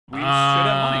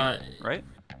have money, right?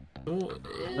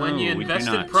 When you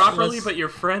invested properly, but your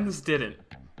friends didn't.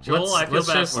 Joel, I feel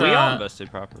bad for you. We all invested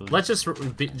properly. Let's just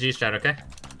G-strat, okay?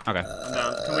 Okay.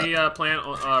 Can we plant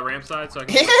ramp side so I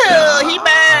can... Ew, he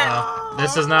bad!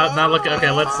 This is not looking... Okay,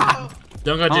 let's...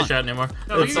 Don't go G-strat anymore.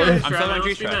 No, Let's, I'm still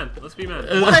G-strat. Let's be men.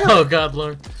 Oh, God,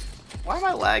 Lord. Why am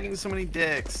I lagging so many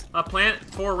dicks? Plant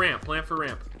for ramp. Plant for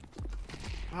ramp.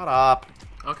 Shut up.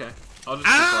 Okay. I'll just...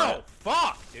 Ow!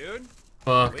 Fuck, dude.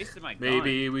 Fuck. Wasted my gun.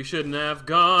 Maybe we shouldn't have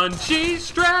gone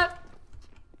G-strat.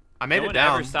 I made it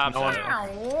down.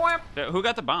 Who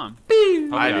got the bomb?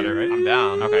 I did, right? I'm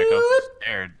down. Okay, cool.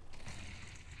 Scared.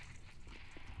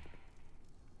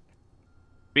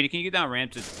 Speedy, can you get down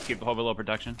ramp to keep the whole below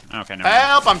protection? Okay, never mind.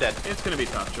 Help! I'm dead. It's gonna be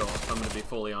tough, Joel. I'm gonna be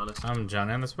fully honest. I'm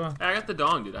Johnny on this spot. I got the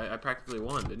dong, dude. I practically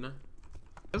won, didn't I?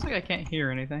 Feels like I can't hear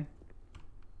anything.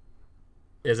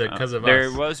 Is it because of there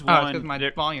us? was Oh, one. it's because my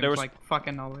volume there was was like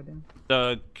fucking all the way down.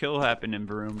 the kill happened in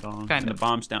Broom, dong. Kind The of.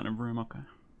 bomb's down in Broom. Okay.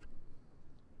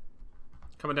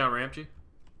 Coming down ramp, G.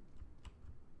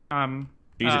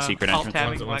 Use a secret alt entrance. tabbing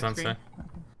One's black on screen. side.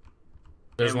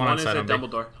 There's And one one on is side at on B.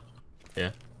 Dumbledore.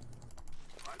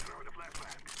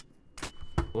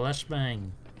 Flashbang.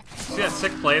 See that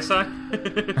sick play aside?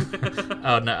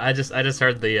 Oh no, I just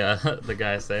heard the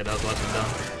guy say it. I was watching them.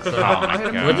 So, Oh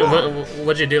my god.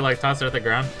 what'd you do? Like toss it at the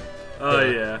ground? Oh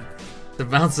yeah. To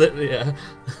bounce it? Yeah.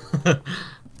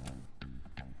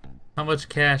 How much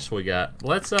cash we got?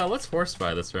 Let's force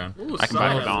buy this round. Ooh, I can buy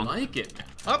solid. a dong. I like it.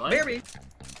 Oh, baby.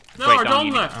 No, Wait, our dong, dong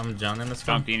you left. I'm John in this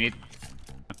Dong, one. do you need?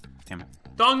 Damn it.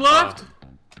 Dong left.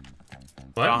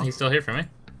 What? Dong. He's still here for me?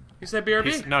 He said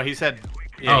BRB. No, he said...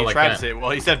 Yeah, Oh, he like tried that. to say... Well,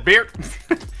 he said beer.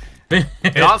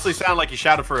 It honestly sounded like he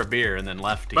shouted for a beer and then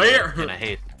left Beer. in a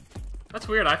hate. That's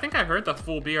weird. I think I heard the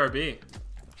full BRB.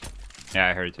 Yeah,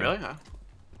 I heard it too. Really? Huh?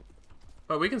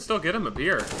 But we can still get him a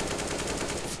beer.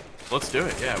 Let's do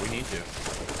it. Yeah, we need to.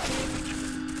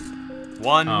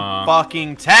 One Aw.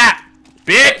 fucking tap,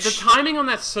 bitch! The timing on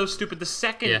that's so stupid. The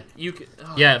second Yeah. you can...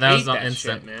 Oh, Yeah, I that was hate on that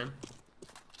instant. shit, man.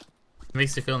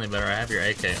 Makes you feel any better. I have your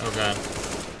AK. Oh god.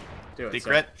 Do it,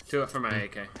 Secret. Seth. Do it for my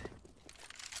AK.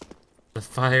 The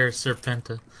fire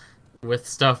serpenta with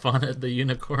stuff on it. The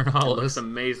unicorn It looks hollows.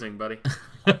 amazing, buddy.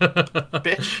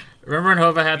 Bitch. Remember when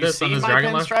Hova had You this on see his my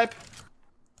dragon lore? pinstripe?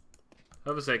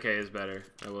 Hova's AK is better,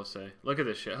 I will say. Look at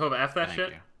this shit. Hova, F that Thank shit.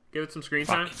 you. Give it some screen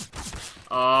Fuck. time.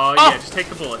 Oh, yeah, just take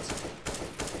the bullets.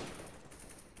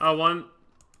 Oh,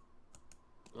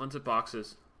 one's at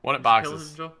boxes. One at Kill him,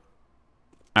 boxes. Joel?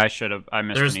 I should have. I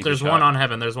missed. an easy There's shot. one on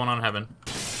heaven. There's one on heaven.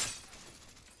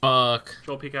 Fuck.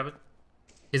 Joel, peek Evan.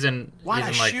 He's in. Why'd I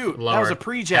he's in, like, shoot? lower. That was a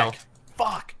pre-jack. Hell.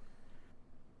 Fuck.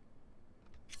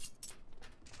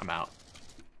 I'm out.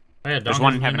 Oh, yeah, There's Dong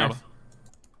one has in a heaven. new Nova. knife.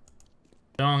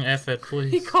 Dong, F it, He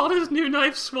please. called his new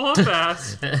knife swamp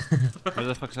ass. Where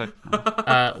the fuck's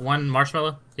that? One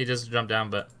marshmallow. He just jumped down,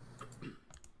 but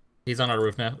he's on our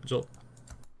roof now. Joel.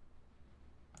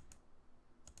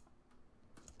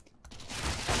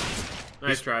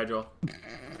 Nice try, Joel.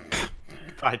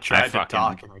 I tried to fucking-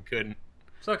 talk and I couldn't.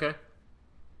 It's okay.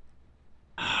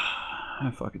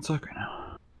 I fucking suck right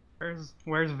now.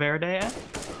 Where's Verde at?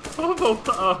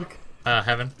 Oh,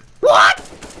 Heaven.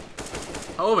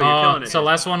 you're killing it. So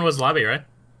last one was lobby, right?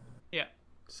 Yeah.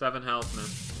 7 health, man.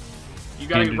 You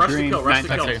gotta rush the kill, rush 9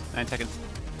 the kill. seconds. 9 seconds.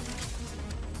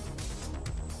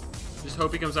 Just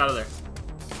hope he comes out of there.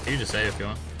 You just say it if you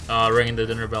want. Ringing the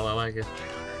dinner bell. I like it.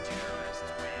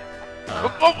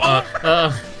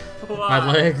 Why?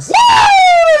 My legs.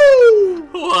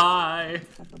 Why?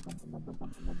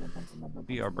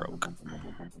 We are broke.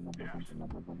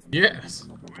 Yes.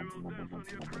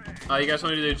 You guys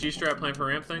want to do the G-strap plan for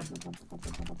ramp thing?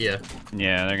 Yeah.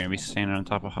 Yeah, they're gonna be standing on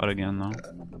top of HUD again though.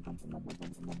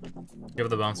 Give it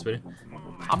the bomb, Speedy.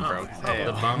 I'm broke. Hey,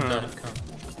 The bomb doesn't come.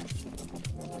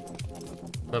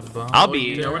 The bomb. I'll Oh, be-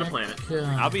 you know where to plant it.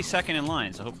 I'll be second in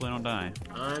line, so hopefully I don't die.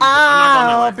 I'm I'll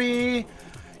not going be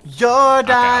your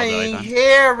dying done.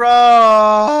 hero.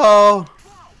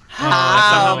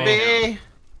 I'll not be.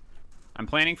 I'm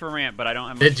planning for ramp, but I don't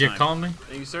have much Did you time. call me? that way.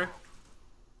 Thank you, sir.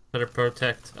 Better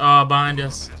protect. Oh, behind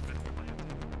us.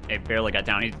 It barely got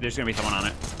down. There's gonna be someone on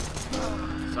it.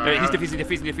 Sorry, He's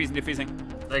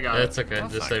defusing. They got It's it. okay.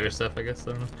 Just save your stuff, I guess.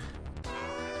 I don't know.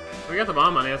 We got the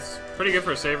bomb money. That's pretty good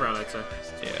for a save round, I'd say.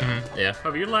 Yeah. Yeah.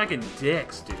 Oh, but you're lagging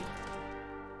dicks, dude.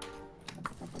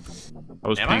 I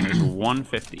was paying this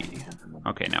 150.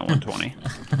 Okay, now 120.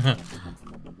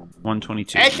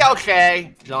 122. It's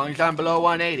okay. As long as I'm below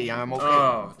 180, I'm okay.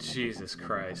 Oh, Jesus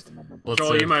Christ. Let's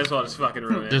Joel, do you it. might as well just fucking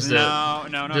ruin it. Just do it.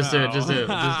 No. Just do it, just do it,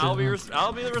 just do I'll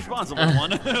it. be the responsible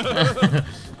one.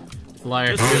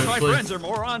 Flyer Just because 2, my please. friends are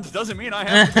morons doesn't mean I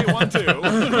have to be one too.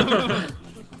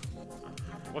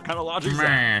 What kind of logic is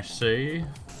that? Mercy.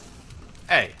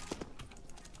 Hey.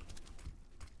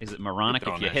 Is it moronic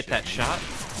Throwing if you that hit shit, that man. shot?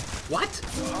 What?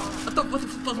 What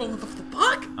the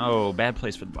fuck? Oh, bad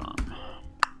place for the bomb.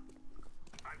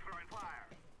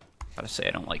 Gotta say,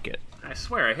 I don't like it. I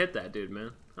swear I hit that dude,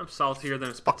 man. I'm saltier than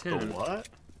a Fuck the spittoon. what?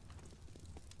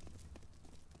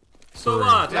 So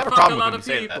what? I have a fuck problem a lot with of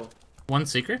when you say people. One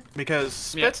secret? Because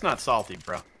spit's not salty,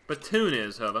 bro. But tune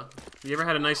is, Hova. You ever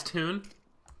had a nice tune?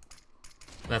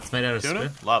 That's made out of Tuna?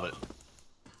 spit. Love it.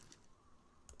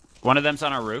 One of them's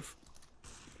on our roof.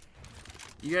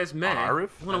 You guys may. On our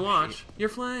roof? Wanna Oh, watch? shit. Your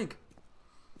flank.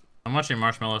 I'm watching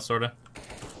Marshmallow, sorta.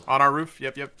 On our roof?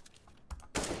 Yep, yep.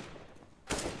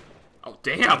 Oh,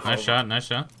 damn. Nice Hova. shot, nice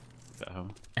shot. So,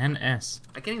 NS.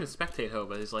 I can't even spectate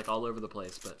Hova. He's like all over the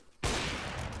place, but.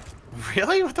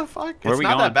 Really? What the fuck? Where are It's we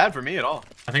not going? that bad for me at all.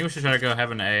 I think we should try to go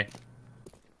heaven A.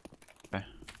 okay.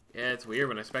 Yeah, it's weird.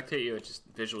 When I spectate you, it just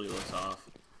visually looks off.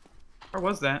 Where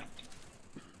was that?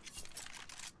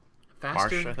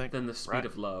 Faster Marsh, I think. than the speed Right.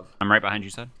 of love. I'm right behind you,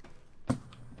 Seth. I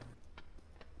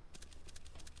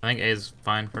think A is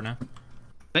fine for now. Is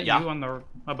that Yeah. you on the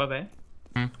above A?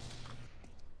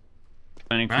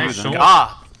 Planning for Nice you, shot. then.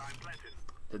 Ah!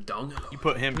 The dongalo. You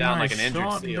put him down like an Nice injured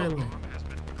shot, seal. Billy.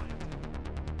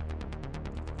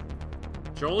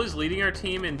 Joel is leading our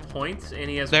team in points, and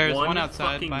he has There's one one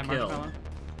outside fucking by kill. Marshmallow.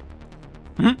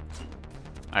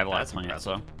 I have a lot That's of plans,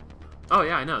 so. Oh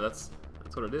yeah, I know. That's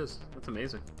what it is. That's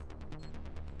amazing.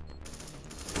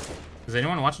 Is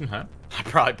anyone watching HUD? I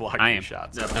probably blocked I two am.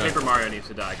 shots. No, Paper Mario needs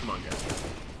to die. Come on, guys.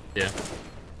 Yeah.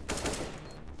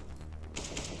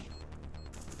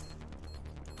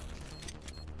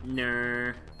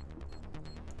 Ner.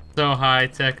 So high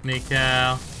technical.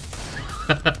 I'm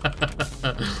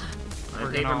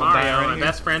We're Paper gonna all die Mario, right my here.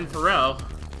 best friend Pharrell.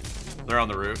 They're on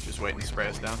the roof, just waiting to spray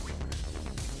us down.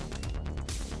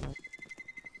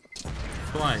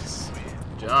 Twice.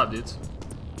 Good job, dudes.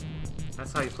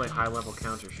 That's how you play high-level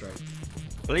Counter-Strike.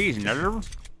 Please, no.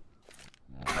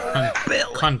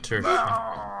 Hunter.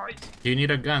 Do you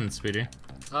need a gun, Speedy?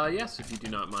 Yes, if you do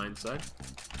not mind, side.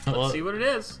 Well, Let's see what it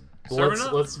is. Serving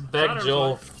up. let's beg Powder's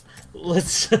Joel. like-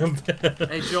 Let's.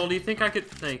 Hey, Joel, do you think I could...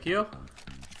 Thank you.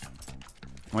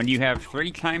 When you have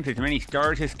 3 times as many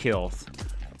stars as kills.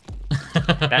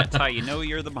 That's how you know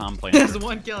you're the bomb player. There's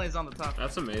one kill. He's on the top.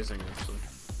 That's amazing, actually.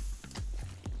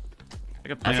 I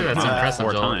could I plan think it that's on impressive,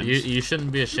 4 Joel. times. You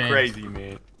shouldn't be ashamed. Crazy,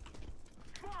 man.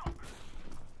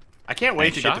 I can't wait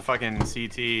Nice to get shot. to fucking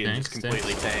CT and Thanks, just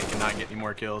completely tank and not get any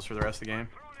more kills for the rest of the game.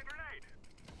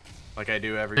 Like I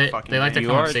do every fucking they like to game.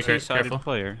 come You on are a secret, two-sided careful.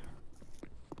 player.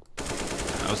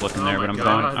 I was looking Oh there, my but I'm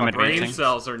God, going. I'm the brain advancing.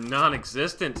 cells are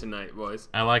non-existent tonight, boys.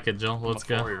 I like it, Joel. Let's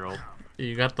I'm a go. 4-year-old.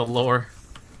 You got the lore.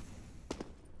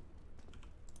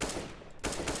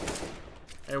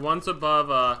 Hey, one's above,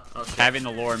 oh shit. Having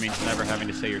the lore means never having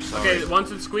to say you're sorry. Okay,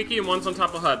 one's in Squeaky and one's on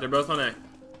top of HUD. They're both on A.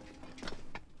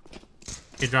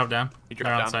 He dropped down. He They're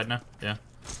dropped outside now. Yeah.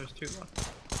 There's two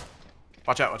left.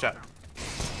 Watch out, watch out.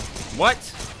 What?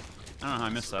 I don't know how I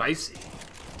missed that. Spicy.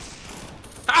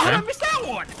 How did I Okay. miss that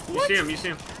one? You see him, you see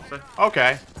him. So,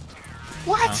 Okay.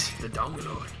 What? the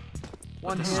Dongalo.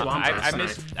 One hit. hit. Swamp I last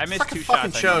missed. night. I missed Fucking 2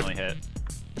 fucking shots. I choked. normally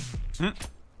hit.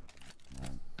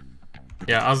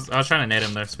 Yeah, I was trying to nade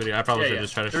him there, Speedy. I probably Yeah, should yeah.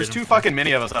 just try to There's shoot too him. fucking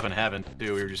many of us up in heaven, dude.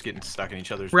 We were just getting stuck in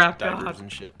each other's Rap diapers God.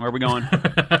 and shit. Where are we going?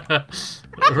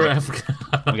 Ref.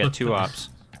 We got 2 ops.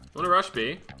 Wanna rush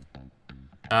B?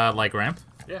 Like ramp?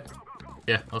 Yeah.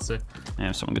 Yeah, let's see. And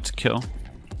if someone gets a kill.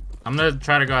 I'm gonna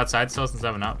try to go outside still since I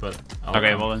have an out, but I'll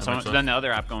Okay, come well then eventually. then the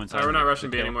other op going inside. Alright, we're not rushing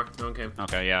Gets a B kill. anymore. No one came.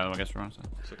 Okay, yeah, I guess we're on.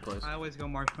 Sick place. I always go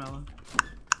Marshmallow.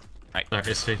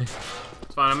 Sorry, Speedy.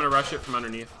 It's fine, I'm gonna rush it from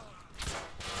underneath.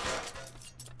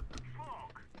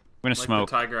 I'm gonna Like smoke.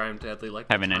 the tiger, I'm deadly. Like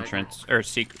the Have an tiger. entrance or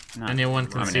secret. No, Anyone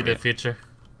can I'm an see the idiot. future.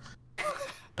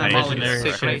 I'm always Visionary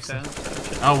sick shapes. like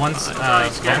that. Oh, one's he's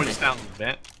Someone scared. just down the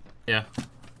vent. yeah.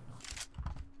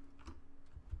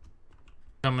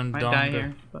 Coming Might down. die to-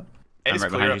 here, but Hey, I'm it's right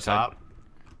clear behind up you, side. top.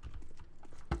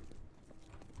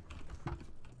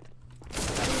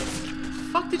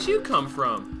 Fuck did you come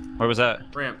from? Where was that?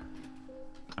 Ramp.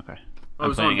 Okay. Oh, I'm it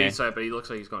was on planning B A. side, but he looks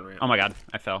like he's going ramp. Oh my god,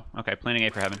 I fell. Okay, planning A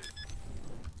for heaven.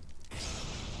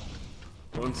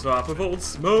 Unstoppable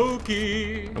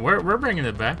Smokey. We're bringing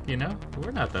it back, you know?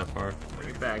 We're not that far. Bring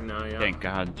it back now, yeah. Thank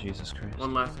God, Jesus Christ.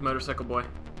 One left, motorcycle boy.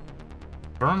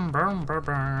 Brum, brum, brum,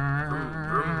 brum.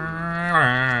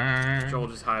 Joel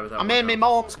just high with that. I'm one in me out.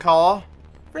 mom's car.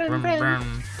 Brum,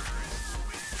 brum.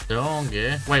 Don't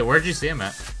get. Wait, where'd you see him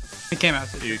at? he came out.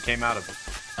 Dude came out of it.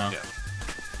 Oh. Yeah.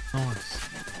 Nice.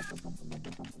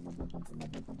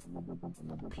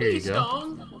 Here you Please, go.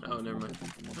 Dong. Oh, never mind.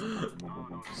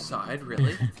 Side,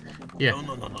 really? Yeah.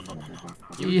 No.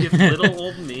 You would give little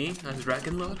old me a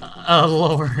dragon load?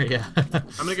 Lower, yeah. I'm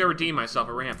gonna go redeem myself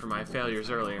a ramp for my failures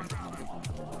earlier.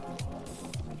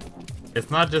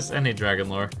 It's not just any dragon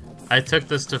lore. I took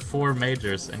this to 4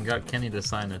 majors and got Kenny to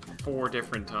sign it. 4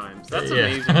 different times. That's Yeah.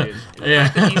 amazing, dude. The Yeah.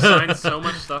 fact that he signed so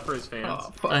much stuff for his fans.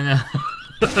 I know.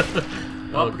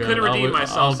 Well, God. couldn't redeem I'll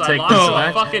myself, so I take lost this to a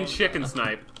back. fucking chicken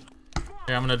snipe.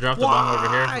 Here, I'm gonna drop the bomb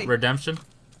over here. Redemption.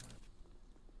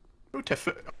 Ooh,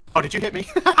 oh, did you hit me?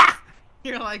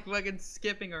 You're like fucking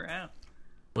skipping around.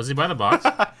 Was he by the box?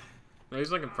 No,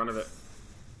 he's like in front of it.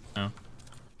 No.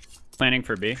 Planning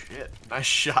for B. Shit. Nice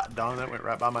shot, Don. That went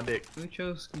right by my dick. Who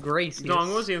chose Gracie? Dong,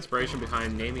 what was the inspiration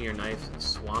behind naming your knife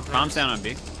Swamp Axe? Bombs down on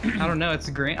B. I don't know. It's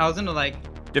green. I was into like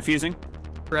Diffusing.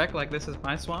 correct. Like this is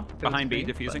my swamp. It was Behind B, green,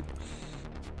 diffusing.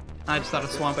 but I just thought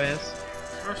of swamp ass.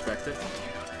 I respect it.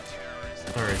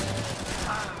 Sorry.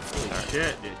 Holy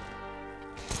shit, dude.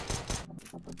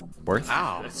 Worth.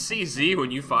 Ow. That's CZ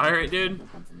when you fire it, dude.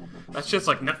 That's just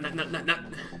like nut.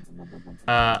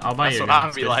 I'll buy That's you. what I'm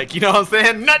gonna be like. You know what I'm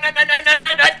saying? Nut.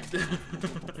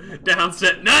 Down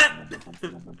set nut.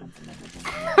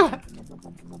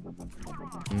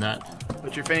 Nut.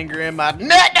 Put your finger in my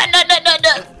nut.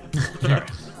 Sorry.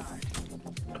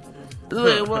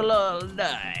 We will all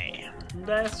die.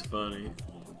 That's funny.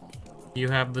 You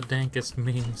have the dankest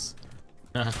memes.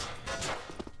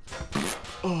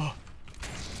 Oh.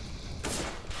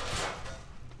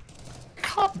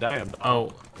 God damn.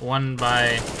 Oh, one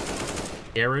by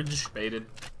Garage Baited.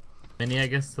 Mini, I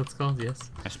guess that's called.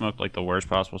 Yes. I smoked like the worst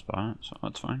possible spot, so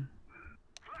that's fine.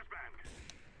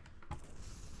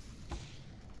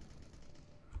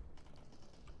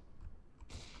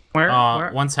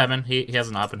 Where? One's heaven. He has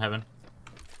an op in heaven.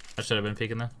 I should have been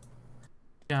peeking there.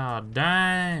 God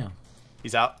damn.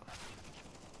 He's out.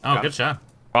 Oh, Got good it. shot.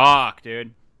 Fuck,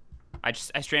 dude. I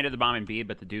stranded the bomb in B,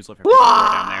 but the dude's looking for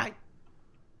down there.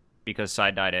 Because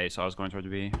side died A, so I was going toward the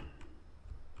B. There's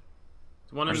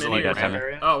one in Where's the mini. light Okay.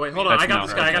 area? Oh wait, hold on. That's I got no,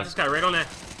 this guy. right, I got right. this guy right on that.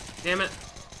 Damn it.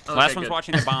 Okay, Last one's good.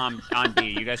 watching the bomb on B.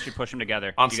 You guys should push them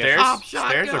together. On You stairs? guys-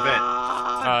 Stairs or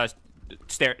vent?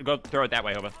 Stair. Go throw it that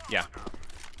way, Hova. Yeah,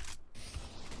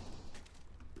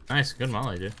 Nice, good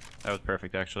molly, dude. that was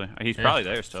perfect actually. He's Yeah. probably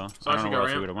there still. So I I don't should know go where else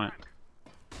he ramp? would have went.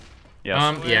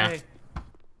 Yes. Yeah. Way.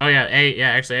 Oh yeah, A. Yeah,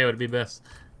 actually A would be best.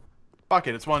 Fuck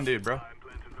it, it's one dude, bro.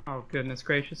 Oh goodness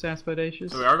gracious,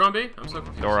 aspadacious. So we are going B? I'm so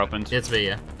confused. Door opened. It's B,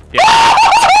 yeah.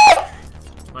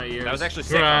 My ears. That was actually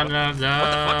sick. Hova.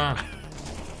 Granada.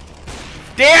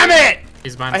 Damn it!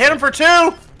 He's behind. I hit him for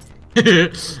 2!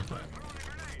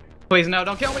 Please no,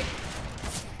 don't kill me.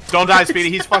 Don't die, Speedy.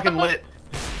 He's fucking lit.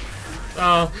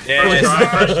 Oh. First try, Yeah.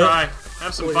 first try.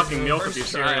 Have some fucking milk with your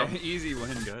cereal. Easy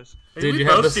win, guys. Hey, Dude, we you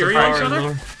have both the cereal each Safari other?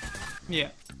 lore. Yeah.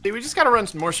 Dude, we just gotta run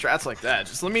some more strats like that.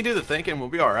 Just let me do the thinking, we'll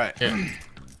be alright. Yeah.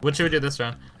 What should we do this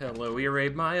round? Hello, we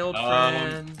raid my old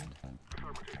friend.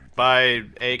 Buy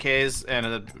AKs and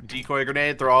a decoy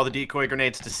grenade, throw all the decoy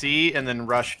grenades to C, and then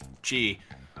rush G.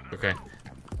 Okay.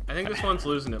 I think this one's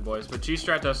losing it, boys, but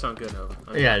G-Strat does sound good, Nova.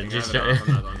 I'm Yeah, joking, I have it G-Strat- off,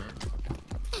 I'm not on that.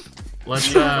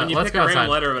 Let's When you let's pick go a random outside.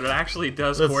 letter, but it actually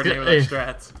does Let's coordinate go- with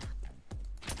our strats.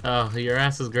 Oh, your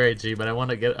ass is great, G, but I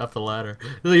want to get up the ladder.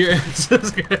 Your ass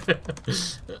is great.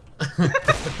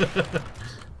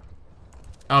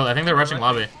 Oh, I think they're rushing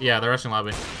lobby. Yeah, they're rushing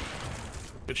lobby.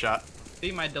 Good shot.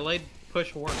 See, my delayed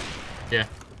push worked. Yeah.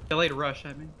 Delayed rush,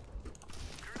 I mean.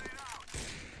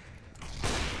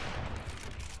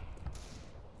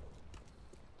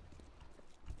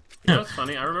 You know what's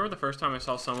funny? I remember the first time I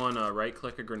saw someone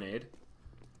right-click a grenade.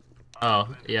 Oh,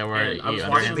 yeah, where And I was you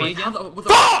watching underhand. like,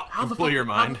 how the Blew fuck, your how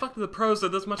mind. the fuck do the pros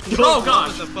have this much control? Oh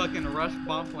gosh! The fucking rush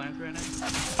bomb plants right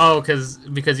now. Oh, because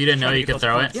you didn't know you could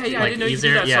throw it. Yeah, yeah, like, I didn't know you could do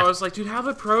easier. that, Yeah, so I was like, dude, how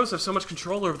the pros have so much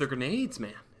control over their grenades,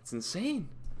 man? It's insane.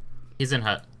 he's in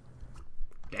hut.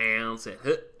 Down, set,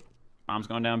 hit. Bomb's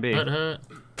going down B. Hut.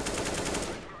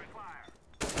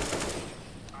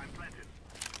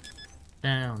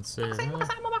 Down, sit.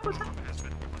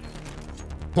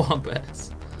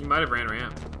 Wombass. You might have ran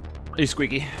ramp. He's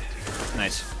squeaky.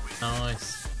 Nice.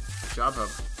 Nice. Good job, Hub.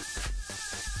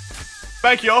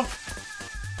 Thank you.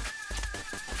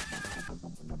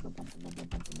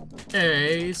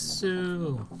 Hey,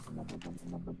 Sue.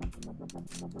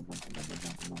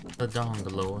 The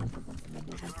dongalore.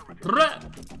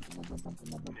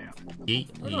 Yeet,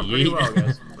 We're doing pretty well, yeet.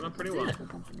 guys. We're doing pretty well.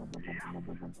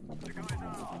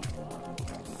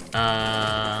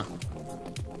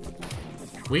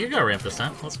 We could go ramp this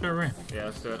time. Let's go ramp. Yeah,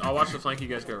 let's do it. I'll watch the flank, you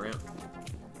guys go ramp.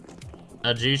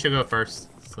 G should go first,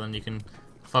 so then you can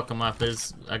fuck him up.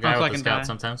 There's a guy So I with a can scout die.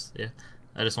 sometimes. Yeah.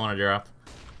 I just want to drop.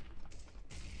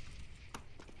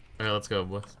 Okay, let's go,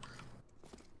 boys.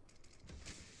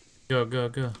 Go, go,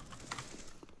 go.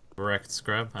 Wrecked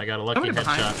scrub. I got a lucky Somebody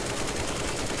behind. headshot.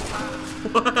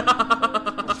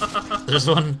 There's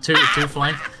one, two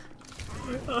flank.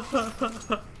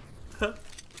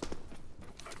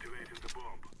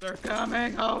 They're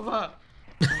coming over.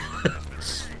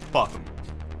 Fuck 'em.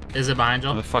 Is it behind you?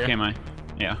 Where the fuck am I?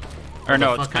 Yeah. Or the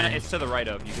no, it's fuck kind am of I? it's to the right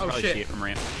of. You can Oh, probably shit. see it from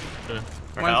ramp. Or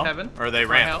One's hell? heaven. Or they Or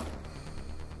ran. hell.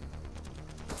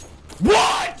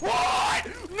 What? What?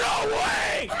 No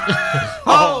way!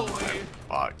 Holy!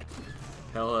 Fuck.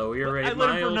 Hello, you're I a lit him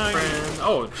my for old 90. friend.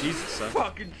 Oh, Jesus.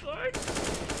 Fucking sick. What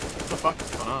the fuck is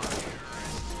going on?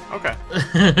 Okay.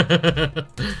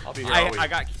 I'll be here all I week.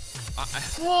 got.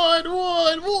 What?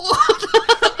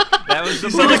 That was the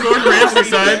You sound like Gordon Ramsay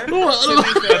side.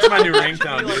 That's my new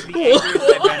ringtone. Like the angriest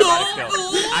I've been about a kill.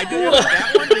 I did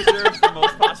that one deserves the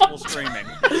most possible screaming.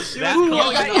 That if you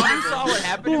saw what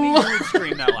happened to me, you would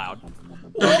scream that loud.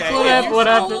 Okay. What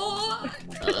happened?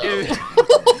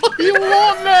 You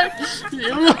want me?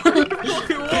 You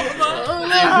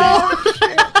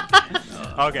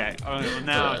Okay. Well,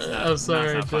 now it's not. I'm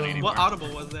sorry, now it's not funny Joe. anymore. What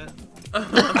audible was that?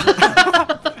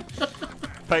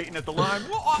 Fighting at the line.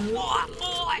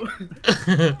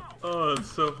 Oh,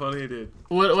 it's so funny, dude.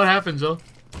 What happened, Joe?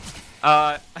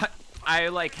 I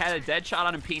like had a dead shot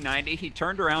on a P90. He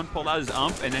turned around, pulled out his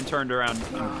ump, and then turned around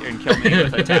and killed me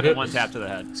with a one tap to the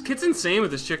head. This kid's insane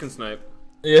with his chicken snipe.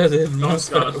 Yeah, dude. Dog's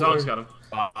got him.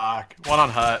 Fuck. One on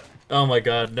hut. Oh my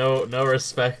god, no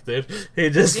respect, dude. He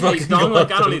just Yeah, fucking. he's dong go like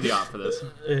up I don't to- need the op for this.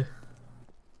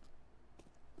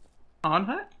 On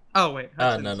hut? Oh wait.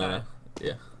 Hut's No. inside.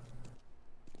 Yeah.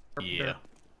 Yeah.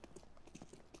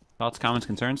 Thoughts, comments,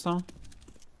 concerns, though? I'm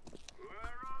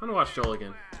gonna watch Joel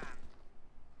again.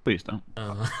 Please don't.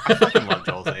 Oh. I fucking love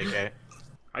Joel's AK.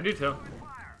 I do too.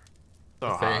 So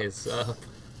hot. Face up.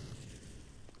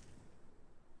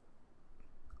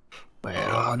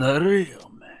 Well, on the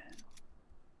real, man.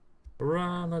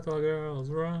 Run, little girls,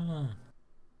 run.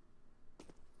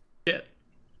 Shit.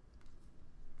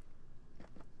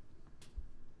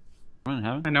 Run,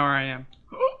 heaven. I know where I am.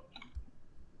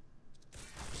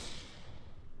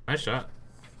 Nice shot.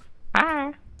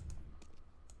 Hi.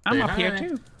 I'm Say up here hi.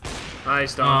 too.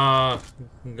 Nice, dog.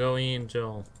 Go in,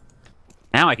 Joel.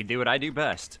 Now I can do what I do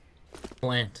best.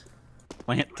 Plant.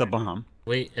 Plant the bomb.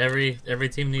 Wait, every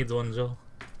team needs one, Joel.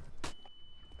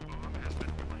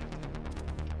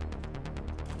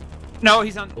 No,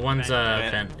 he's on. One's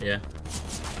pen. Yeah.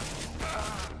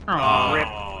 Oh, rip.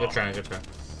 Good try.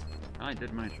 I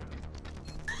did my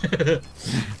job.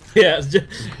 Yeah,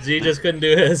 G just couldn't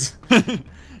do his.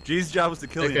 G's job was to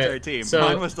kill the Okay, entire team. so-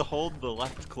 Mine was to hold the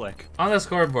left click. On the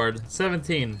scoreboard,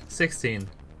 17, 16,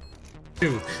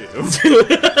 2. My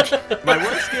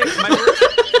worst game. My worst,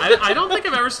 I don't think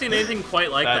I've ever seen anything quite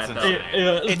like That's that, though.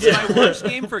 insane. it's my worst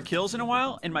game for kills in a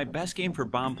while, and my best game for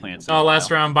bomb plants. in a Oh,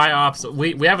 last while. round by ops.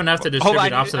 We have enough to Hold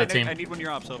on, distribute ops to the team. I need one of your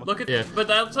ops. Over. Look at, Yeah. but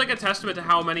that's like a testament to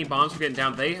how many bombs we're getting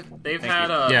down. They've had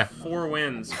you. Yeah. 4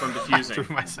 wins from Through defusing.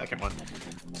 my second one.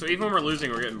 So even when we're losing,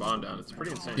 we're getting bombed down. It's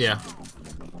pretty insane. Yeah.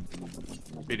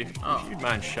 Dude, if Oh. you'd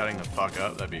mind shutting the fuck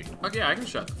up, that'd be... Fuck yeah, I can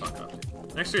shut the fuck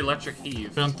up. Next to electric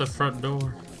heave. Front the front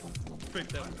door.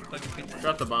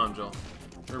 Shut the bomb, Joel.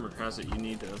 Rumor has it you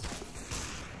need this.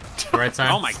 Right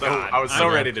side. Oh my So, god! I was so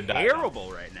I'm ready to die.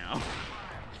 Terrible right now.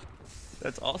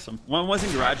 That's awesome. One was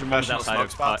in garage and one was Professional outside smoke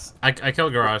of spots. hut. I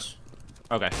killed garage.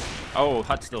 Okay. Oh,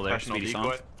 hut's still there. Professional Speedy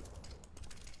decoy. song.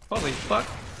 Holy fuck.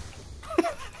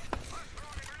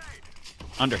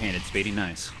 Underhanded, Speedy,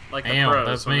 nice. Like the Damn, pros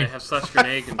that's when me. they have such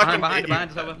grenade control.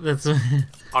 Behind, Silva. That's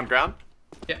On ground?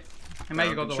 Yeah. I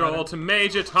might go the Control ladder. to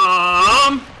Major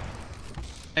Tom!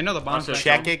 I know the bomb's Check back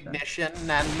Check home. ignition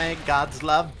and may God's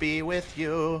love be with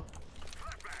you.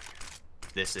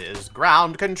 This is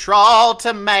ground control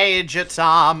to Major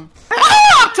Tom.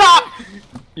 Ah, Tom!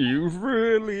 You've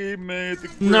really made the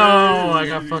no. I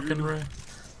got fucking wrecked.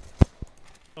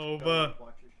 Over.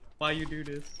 Why you do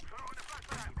this?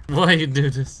 Why you do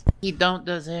this? You don't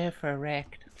deserve a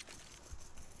wrecked.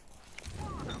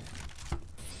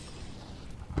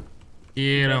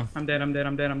 Get him. I'm dead. Oh,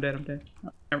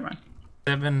 never mind.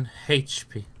 7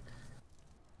 HP.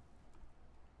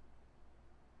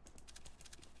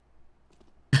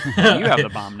 You have the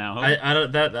bomb now. Hope. I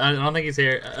don't think he's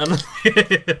here.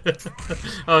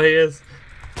 Oh, he is.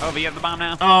 Oh, but you have the bomb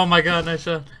now? Oh my god, nice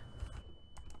shot.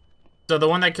 So the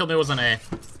one that killed me was an A.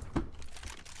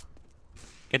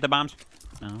 Get the bombs.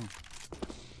 No.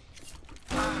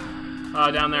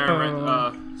 Down there,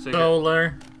 secret.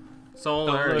 Solar.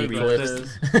 Solar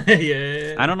Eclipse. eclipses.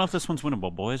 Yeah. I don't know if this one's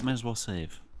winnable, boys. Might as well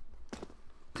save.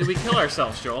 Did we kill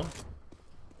ourselves, Joel?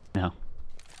 No.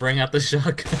 Bring out the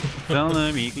shotgun.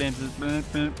 Follow me, glances.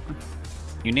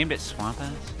 You named it Swamp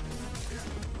Ass?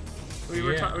 We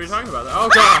were Yes. talking about that. Oh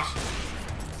gosh!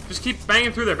 Just keep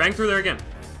banging through there. Bang through there again.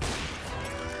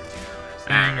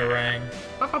 Bangarang.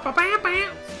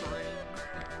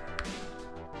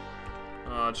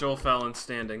 Joel fell in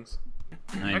standings.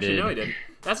 I Actually, did. no, he didn't.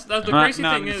 That's the Not- crazy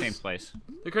not thing in the is. same place.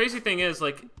 The crazy thing is,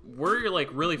 like, we're like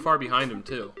really far behind him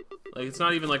too. Like, it's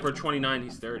not even like we're 29,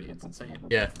 he's 30. It's insane.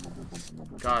 Yeah.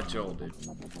 God, Joel, dude.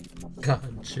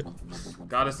 God, Joel.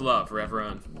 God is love, Rev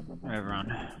Run.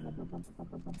 Everyone.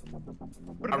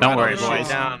 Don't worry, way boys.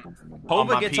 down. On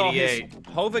Hova my gets all his PDA.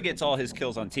 Hova gets all his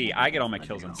kills on T. I get all my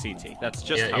kills on CT. That's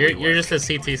just Yeah, how you're we work. just a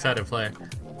CT-sided player.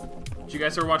 Did you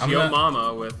guys ever watch I'm Yo not-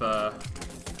 Mama with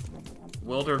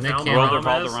Wilder Nick Valderrama? Cannon. Wilder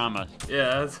Valderrama.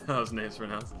 Yeah, that's how his name's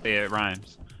pronounced. Yeah, it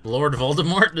rhymes. Lord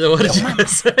Voldemort? What did you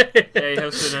just say? Yeah, he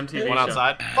hosted an MTV One show.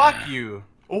 outside. Fuck you.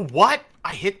 Oh, what?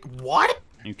 I hit what?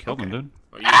 You killed him, dude.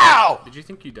 Oh, you Ow! Did you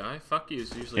think you die? Fuck you.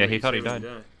 Is usually Yeah, what he you thought say he when you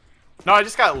died. die. No, I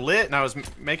just got lit and I was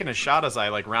making a shot as I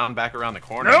like round back around the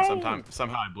corner. And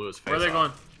somehow I blew his face. Where are they off.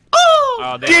 going?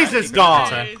 Oh, they Jesus, actually- dog!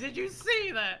 Outside. Did you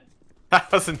see that?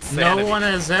 That was insane. No one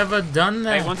has ever done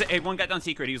that. One got done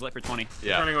secret. He was lit for 20.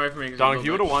 Yeah. Running away from me. 'cause Dong, he if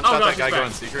you blew would have back. one shot Oh, that gosh, guy he's going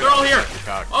back. secret, They're all I'd here. suck your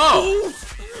cock. Oh!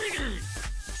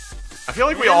 I feel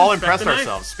like we Yeah, all respect impressed the knife.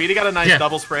 ourselves. Speedy got a nice Yeah.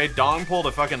 double spray. Dong pulled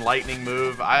a fucking lightning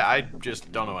move. I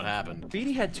just don't know what happened.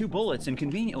 Beatty had 2 bullets, and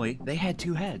conveniently, they had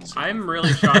 2 heads. I'm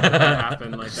really shocked that that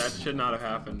happened. Like, that should not have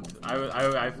happened.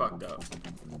 I fucked up.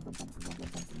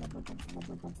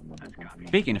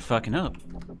 Speaking of fucking up,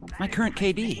 my current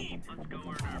KD.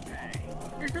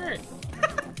 You're great.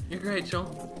 You're great,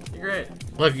 Joel. You're great.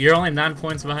 Look, you're only 9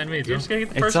 points behind me, You're dude. just gonna get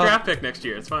the It's first all- draft pick next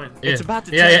year. It's fine. Yeah. It's about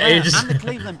to yeah, turn yeah, you around. just... I'm the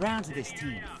Cleveland Browns of this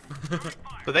team.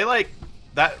 But they like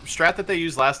that strat that they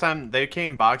used last time. They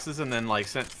came boxes and then like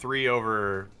sent 3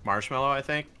 over Marshmallow, I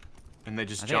think, and they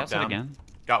just Are they jumped outside down. again?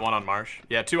 Got 1 on Marsh.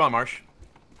 Yeah, 2 on Marsh.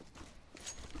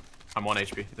 I'm 1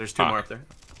 HP. There's 2 Fuck. more up there.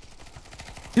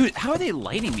 Dude, how are they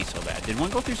lighting me so bad? Did one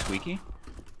go through Squeaky?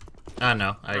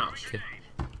 No, Ouch.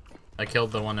 I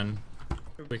killed the one in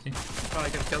Wiki. Thought I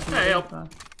could kill Hey, help.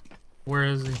 somebody. Where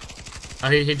is he? Oh,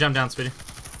 he jumped down, Speedy.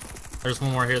 There's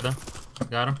one more here, though.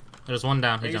 Got him. There's one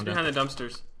down. I He think he's jumped behind down. the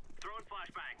dumpsters.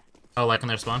 Oh, like in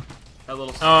their spawn? That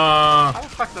little. Oh, How the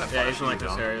fuck did that Yeah, flash he's in like you,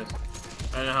 this Dong? areas.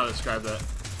 I don't know how to describe that.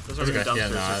 Those are That's even okay. Yeah,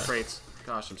 dumpsters no, or I- crates.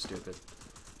 Gosh, I'm stupid.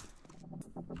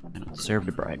 I don't deserve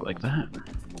to brag like that.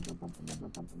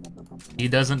 he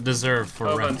doesn't deserve for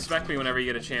Oh, but rent. inspect me whenever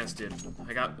you get a chance, dude.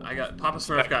 I got Papa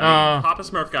Smurf got Oh. me. Papa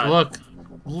Smurf got me.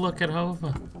 Look at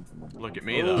Hova. Look at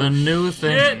me Oh, though. The new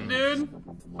Shit, thing. dude.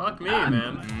 Fuck me,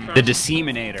 man. The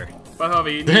Disseminator. But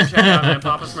Hobie, you need to check out, man.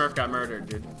 Papa Smurf got murdered,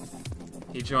 dude.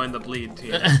 He joined the bleed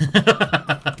team.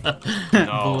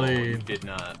 No, you Bleed. did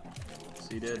not.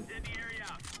 So he did.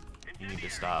 You need to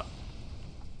stop.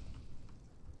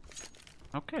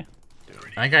 Okay.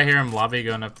 I think I hear him lobby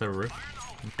going up the roof.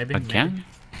 Maybe. Again?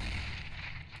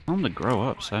 Tell him to grow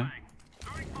up, Si.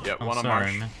 Yep, I'm 1 on sorry,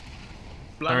 Marsh. man.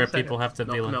 Blind Sorry, second. people have to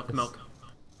be Milk, like milk, this. milk.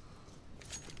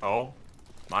 Oh,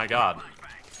 my God.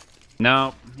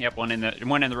 No. Yep, one in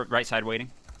the right side waiting.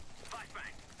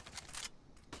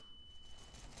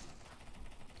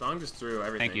 Dong just threw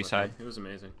everything. Thank you, with Side. me. It was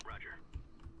amazing.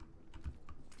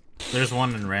 There's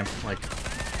one in ramp, like,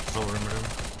 little room or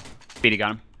whatever. Speedy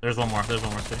got him. There's one more. There's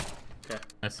one more, Speedy. Okay.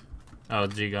 Nice. Oh,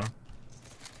 G got him.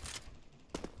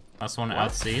 Last one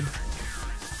out seed.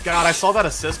 God, I saw that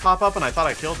assist pop up and I thought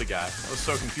I killed the guy. That was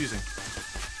so confusing.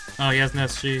 Oh, he has an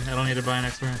SG. I don't need to buy an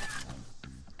extra ramp.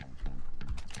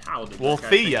 How did Well, that guy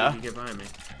think see ya. he could get behind me?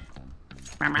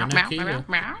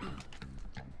 Nakia.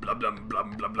 Blub, blub,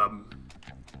 blub, blub, blub.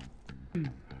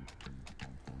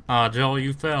 Aw, Joel,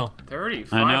 you fell.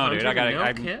 35. I know, dude. No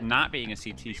I'm kit? not being a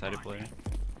CT sided player.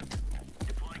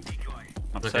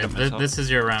 I'm Okay, upset at myself. this is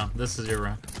your round. This is your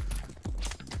round.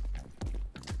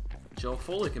 Joel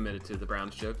fully committed to the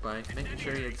Browns joke by making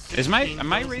sure he had. Is my 16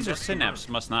 my kills and Razor best Synapse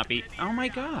must not be? Oh my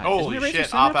God! Holy Is my Razor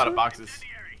shit, op Synapse out of on? boxes.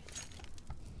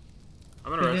 I'm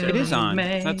gonna rotate It is on.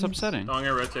 Maze. That's upsetting. No, I'm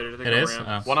gonna rotate it. I think It I'm is? around.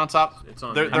 Oh. One on top. It's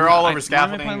on. They're me. all I- over why am I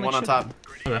scaffolding, playing one like on top.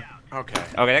 Okay. Okay.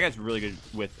 Okay, that guy's really good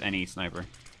with any sniper.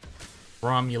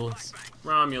 Romulus.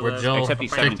 Romulus. Where Joel- Except he's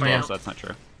Bam, 712, bam. so that's not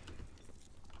true.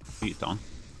 He's done.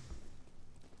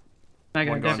 That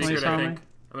guy One going definitely Secret, I saw me. think.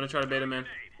 I'm gonna try to bait him in.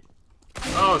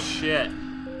 Oh shit.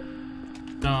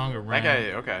 Dong That around. guy,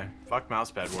 okay. Fuck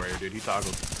mousepad warrior, dude. He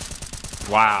toggled.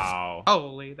 Wow.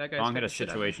 Holy, that guy's Dong had taking a shit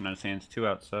out of me. situation on his hands. 2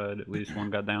 outside. At least 1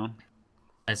 got down.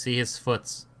 I see his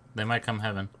foots. They might come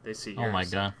heaven. They see. Oh my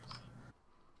yours. god.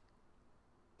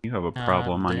 You have a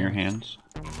problem on your damn. hands.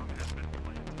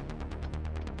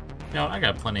 No, I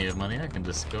got plenty of money. I can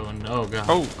just go and oh god.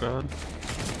 Oh god.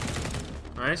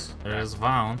 Nice. There's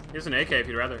Vaughn. Here's an AK if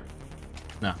you'd rather.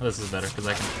 No, this is better because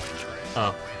I can.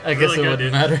 Oh, I Really guess it good, wouldn't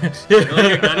dude. matter. Really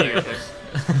good gun you got there.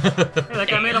 Hey, that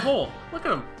guy made a hole. Look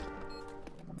at him.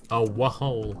 Oh,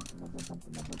 whoa.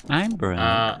 I'm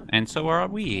brown. And so are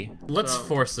we. Let's So-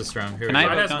 force this round. Here Can we I go.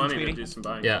 have Brad a has gun, money to sweetie? do some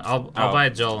buying. Yeah, I'll Oh. buy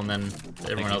Joel and then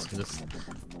everyone you. else can just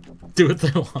do what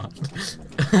they want.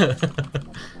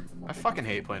 I fucking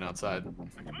hate playing outside.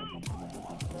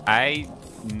 I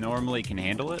normally can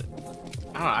handle it.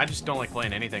 I don't know, I just don't like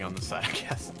playing anything on this side, I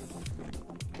guess.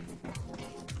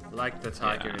 Like the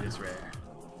tiger, Yeah. it is rare.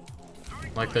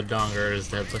 Like the donger is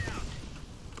deadly.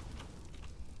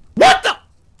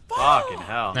 Fucking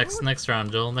hell. Next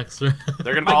round, Joel. Next round.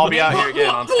 They're gonna all be out here again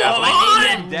on scaffolding.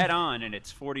 I aim dead on, and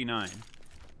it's 49.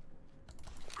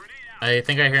 I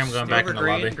think I hear him going back in the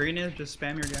green, lobby. green is just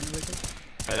spam your gun really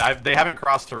quick. They haven't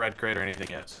crossed the red crate or anything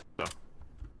yet, so.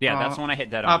 Yeah, that's the one I hit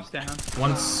dead on. Ups down.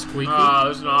 One squeaky.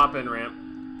 There's an op-in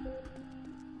ramp.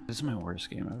 This is my worst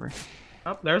game ever.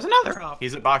 Oh, there's another op.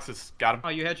 He's at boxes. Got him. Oh,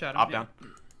 you headshot him. Op Yeah. down.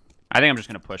 I think I'm just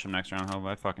gonna push him next round, Hope.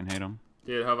 I fucking hate him.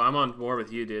 Dude, Hov, I'm on board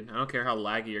with you, dude. I don't care how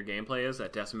laggy your gameplay is.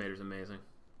 That Decimator's amazing.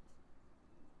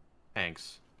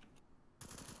 Thanks.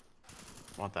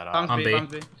 Want that Bombs op. On B, B.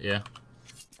 bombs B. Yeah.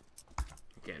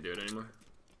 Can't do it anymore.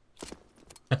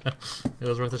 It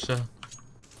was worth a shot.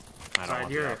 I don't Side,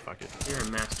 want you're the a- op. Fuck it. You're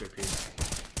a masterpiece.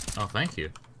 Oh, thank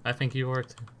you. I think you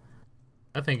worked.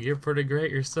 I think you're pretty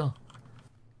great yourself.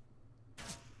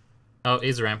 Oh,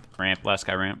 he's ramp. Ramp, last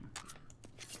guy ramp.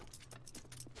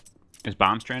 Is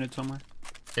bomb stranded somewhere?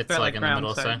 It's They're like like in the round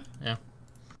middle side. side. Yeah.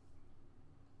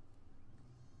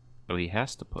 So he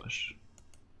has to push.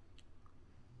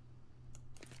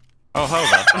 Oh,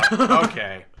 Hova.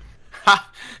 Okay.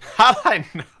 How did I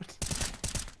know?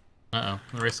 Uh-oh.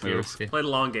 Risky, Move. risky. Play the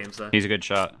long games, though. He's a good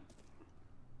shot.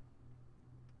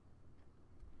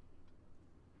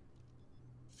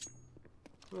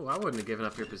 Ooh, I wouldn't have given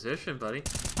up your position, buddy.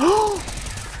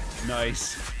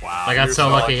 Nice. Wow. I got you're so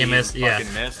lucky he you missed, yeah.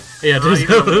 fucking missed. Yeah, Not dude.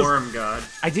 even a worm god.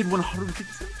 I did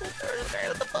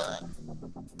 100%.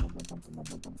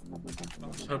 I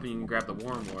was hoping you can grab the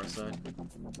worm war side.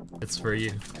 It's for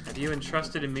you. Have you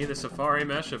entrusted in me the safari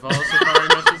mesh of all safari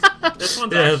meshes? This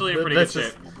one's actually in pretty good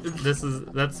shape.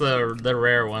 That's the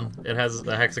rare one. It has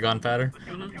the hexagon pattern.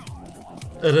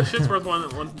 Shit's worth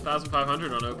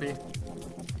 1,500 on OP.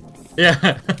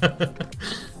 Yeah.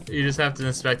 You just have to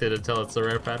inspect it until it's a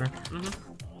rare pattern.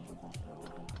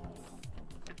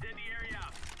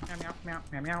 Meow, meow,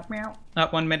 meow, meow, meow.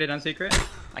 Up 1 minute on secret.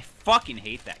 I fucking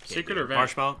hate that kid. Secret or vent?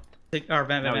 Marshmallow. Or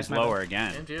vent, No, vent, he's vent, lower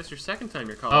again. MG, that's your second time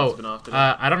your call Oh, has been off today.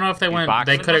 I don't know if they went. boxed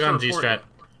They it. could have gone That's G not strat. report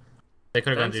They could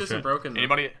have gone Vents G isn't strat. broken, though.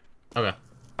 Anybody? Okay.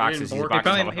 Boxes, didn't he's board-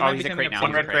 boxing. He Hova. might Oh, be he's a coming crate up now. One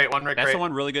He's a red crate. One red That's crate. the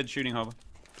one really good shooting, Hova.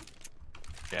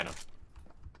 Yeah, no.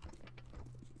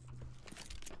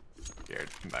 Scared.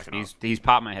 I'm backing off. He's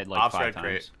popped my head like Ops 5 red times.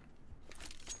 crate.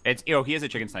 It's he is a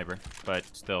chicken sniper, but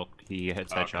still he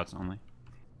hits Okay. headshots only.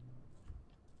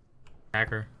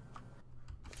 Hacker.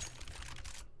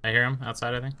 I hear him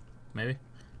outside. I think maybe.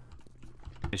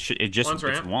 One's It's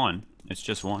ramp. one. It's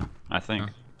just one, I think.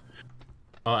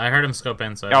 Oh, I heard him scope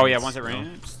in. So I Oh think yeah, it's- one's at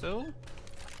ramp still.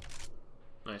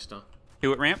 Nice, though.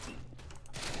 2 at ramp.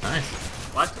 Nice.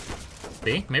 What?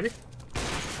 B maybe.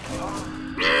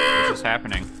 What's just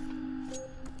happening?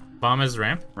 Bomb is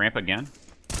ramp. Ramp again.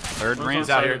 Third One's ramp.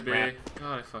 on out here, side B. ramp.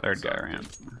 God, I fucking Third guy suck,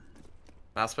 ramp. dude.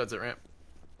 Mouse pads at ramp.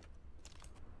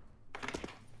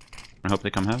 I hope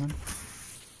they come heaven.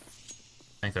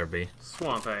 I think they're B.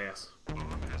 Swamp ass.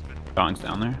 Dawn's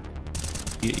down there.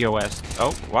 Yo west.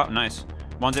 Oh wow, nice.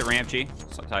 One's at ramp G.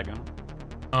 Side gun.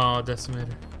 Oh,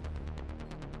 decimator.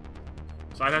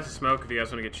 So I'd have to smoke if you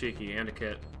guys want to get cheeky and a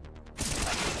kit.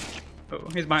 Oh,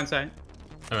 he's behind side.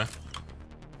 Okay.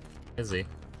 Is he?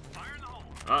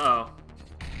 Uh-oh.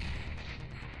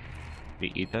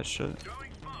 Did he eat that shit?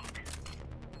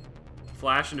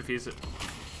 Flash and defuse it.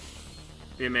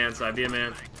 Be a man side, be a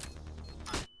man.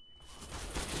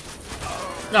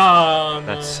 No,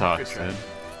 That sucks, dude.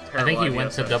 I think he Terrible went idea,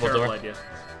 to son. double Terrible door. idea.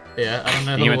 Yeah, I don't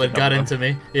know He who went to would got double into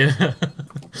me. Yeah.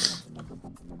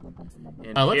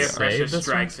 And Oh, let's peer pressure save this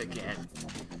strikes again.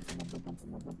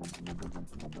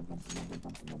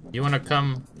 You want to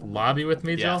come lobby with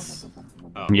me, Joel? Yes.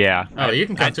 Oh. Yeah. Oh, you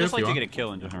can come I'd too just if like you to want. get a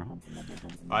kill in general.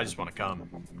 I just want to come.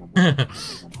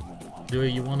 Do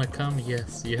you want to come?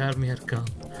 Yes, you have me at come.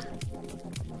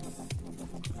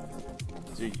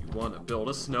 Do you want to build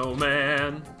a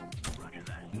snowman?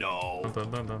 No. Bum,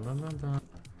 bum, bum, bum, bum, bum, bum.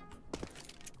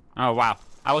 Oh wow.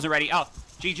 I wasn't ready. Oh,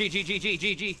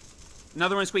 GG.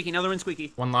 Another one squeaky. Another one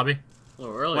squeaky. One lobby. A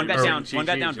little early. One got Or down. GG, One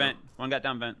got down Joe. vent. One got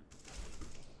down vent.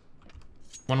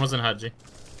 One was in hut, G.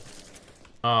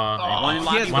 One in he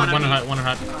lobby. has One one in on hut. One in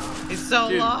hut. He's so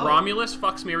Dude, low. Romulus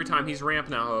fucks me every time. He's ramp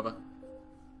now, Hova.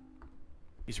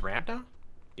 He's ramped now?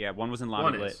 Yeah, one was in lobby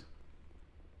One lit. is.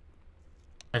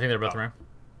 I think they're both around.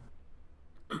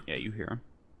 Yeah, you hear him.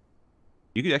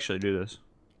 You could actually do this.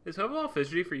 Is Hova all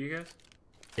fidgety for you guys?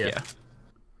 Yeah.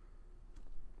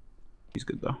 He's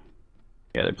good though.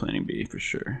 Yeah, they're planning B for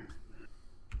sure.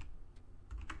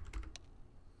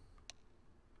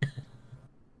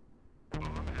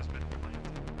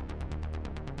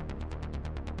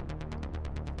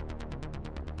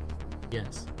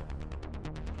 Yes.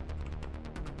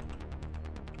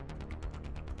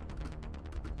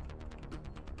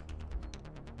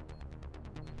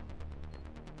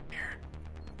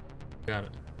 Got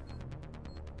it.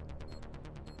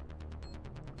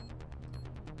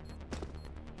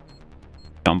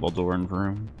 Dumbledore in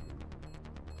room.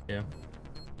 Yeah.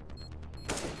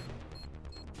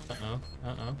 Uh-oh.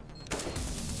 Uh-oh.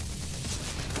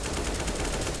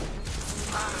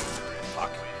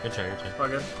 Fuck. Good try, good try.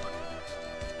 Fuck it.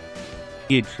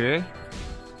 Good try.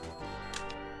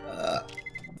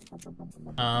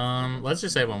 Let's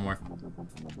just say one more.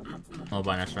 We'll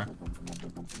buy next round.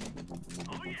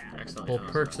 Excellent. We'll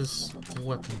purchase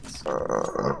weapons.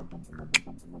 Alright,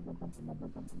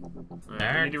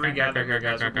 we need to regather here,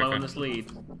 guys. We're blowing this lead.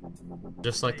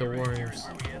 Just like the Warriors.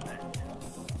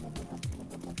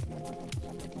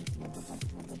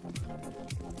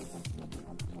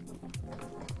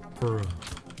 Bruh.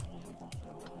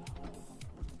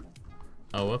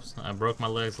 Oh, whoops. I broke my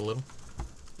legs a little.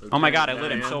 Oh my god, I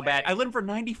lit him Diane. so bad. I lit him for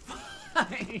 95.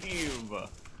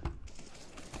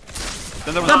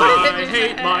 Then there was I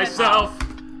hate myself.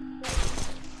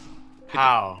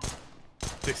 How?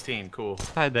 16, cool.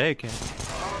 Hi there, kid.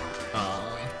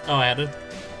 Oh, I had to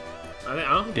I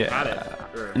don't think you had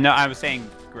it. Or- No, I was saying.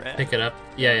 pick it up.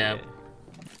 Yeah.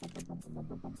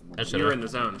 That You were should in the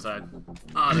zone side.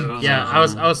 Oh, no, Yeah, I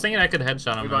was thinking I could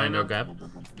headshot him We and then go buying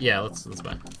grab. Yeah, let's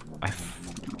buy.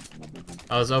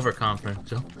 I was overconfident,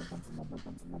 Joe.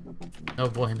 Oh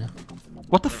boy, no.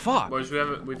 What the fuck? Boys,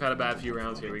 we've had a bad few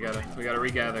rounds here. We gotta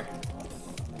regather.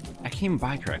 I can't even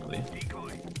buy correctly.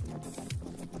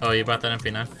 Oh, you bought that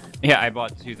MP9? Yeah, I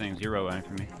bought two things. You're roboting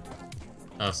for me.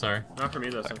 Oh, sorry. Not for me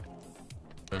though. So.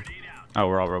 Oh,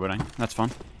 we're all roboting. That's fun.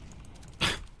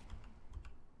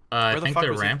 I Where the think fuck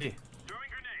they're was ramp. he?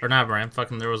 Or not ramp.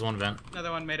 Fucking, there was one vent.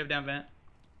 Another one made it down vent.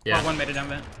 Yeah. Oh, one made it down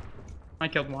vent. I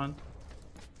killed one.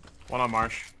 One on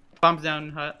Marsh. Bombs down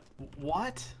hut.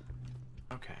 What?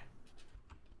 Okay.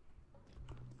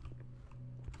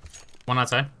 One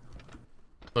outside.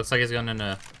 Looks like he's going in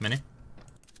a mini.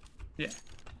 Yeah.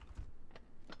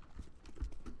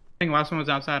 I think last one was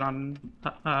outside on.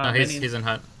 No, he's minis. in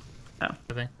hut. Oh.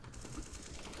 I think.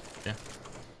 Yeah.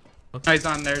 Oh, he's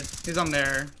on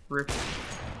their roof.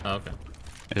 Oh, okay.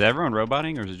 Is everyone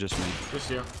roboting or is it just me? Just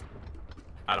you.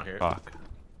 I don't hear it. Fuck.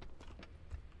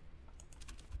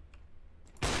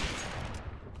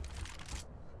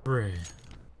 Three.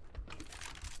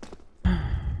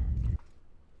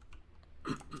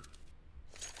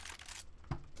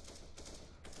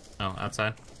 Oh,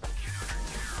 outside.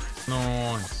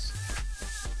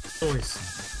 Nice.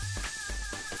 Nice.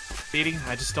 Beating,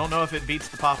 I just don't know if it beats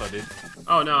the Papa, dude.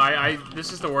 Oh no,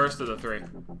 this is the worst of the three.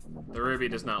 The Ruby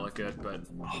does not look good, but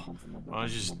Why don't you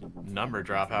just number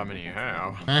drop how many you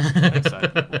have?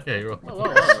 Yeah, you're whoa,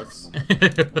 whoa,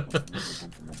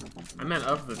 I meant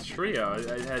of the trio.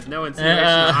 I had no insinuation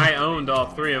that I owned all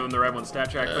three of them, the red one stat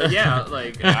track. But yeah,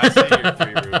 like Yeah, I say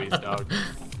you're 3 rubies, dog.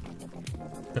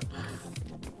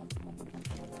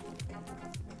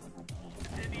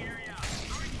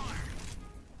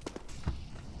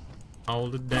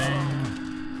 Hold it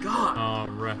down. God,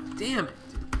 Alright. damn it,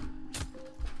 dude.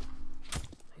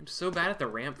 I'm so bad at the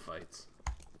ramp fights,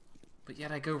 but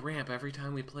yet I go ramp every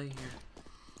time we play here.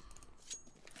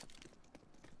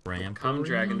 Ramp. Come,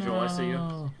 Dragon Joel, I see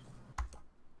you.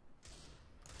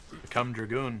 Become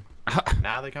Dragoon.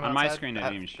 Now they come On outside. my screen, I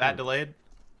didn't even shoot. That delayed.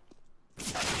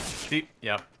 See,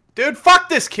 yep. Dude, fuck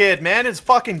this kid, man. His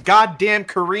fucking goddamn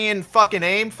Korean fucking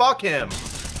aim. Fuck him.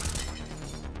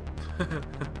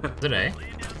 Is it A?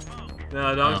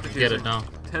 No, No, don't get confuse it, no.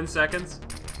 10 seconds,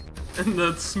 and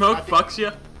the smoke fucks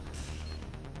you.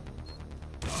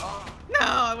 No,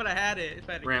 I would have had it if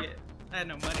I had Ramp. I had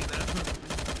no money though.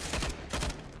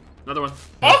 Another one.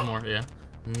 There's more, yeah.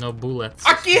 No bullets.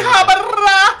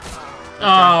 Akihabara!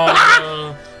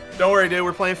 Oh! Don't worry, dude.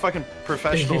 We're playing fucking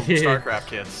professional StarCraft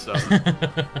kids, so.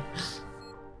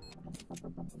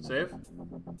 Save.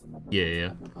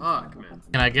 Yeah. Fuck, man.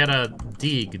 Can I get a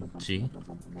dig, G?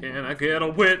 Can I get a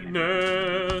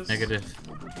witness? Negative.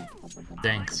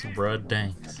 Thanks, bruh.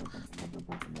 Thanks.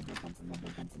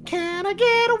 Can I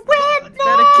get a witness?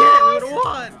 Gotta get it, we would've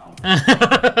won.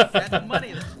 Got the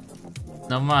money though.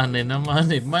 No money, no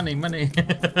money, money.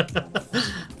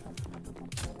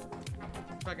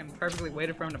 Fucking perfectly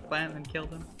waited for him to plant and killed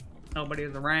him. Nobody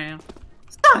was around.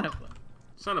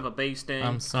 Son of a bee sting.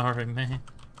 I'm sorry, man.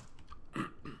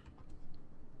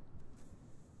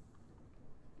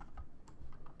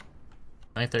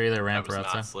 I think they're either ramp That or was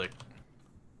not outside. slick.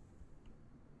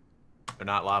 They're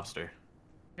not lobster.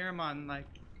 Hear him on like.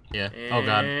 Yeah. Oh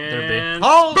god, they're big. And-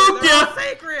 Oh, they're all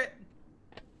secret.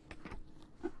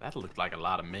 That looked like a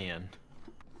lot of men.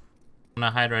 I'm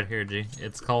gonna hide right here, G.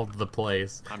 It's called the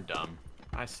place. I'm dumb.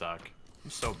 I suck.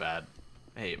 I'm so bad.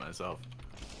 I hate myself.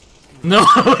 No.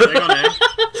 They gonna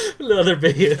A? No, they're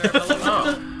big.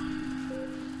 Oh.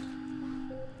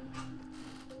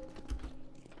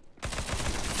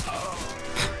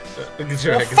 Good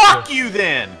try, Well, good fuck try. you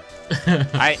then!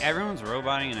 Everyone's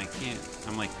roboting and I can't.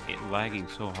 I'm like lagging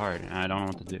so hard and I don't know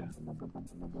what to do.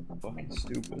 Fucking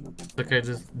stupid. Okay,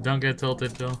 just don't get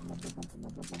tilted, Joe.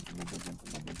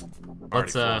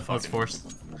 Let's force.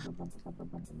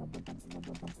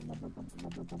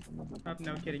 Oh,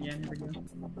 no kid again. Here we go.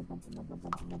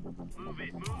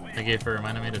 Thank you for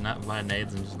reminding me to not buy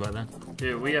nades and just buy that.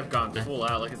 Dude, we have gone full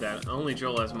out. Look at that. Only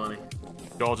Joel has money.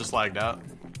 Joel just lagged out.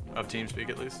 Of TeamSpeak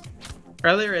at least.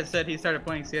 Earlier it said he started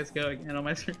playing CSGO again on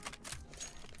my screen.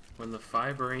 When the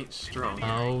fiber ain't strong.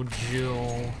 Oh,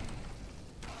 Joe.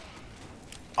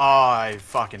 Oh, I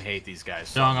fucking hate these guys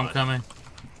so Dong, I'm much. coming.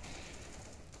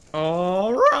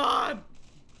 Alright!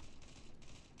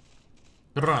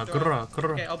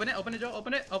 Grr. Okay, open it, Joe.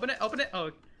 Open it.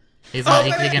 Oh. He's not,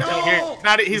 he Open it, can no!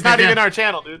 here. He's not even in our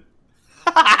channel, dude.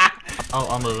 Oh,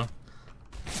 I'll move him.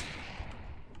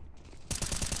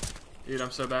 Dude,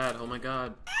 I'm so bad. Oh my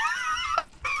god.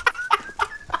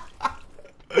 I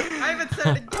haven't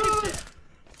said it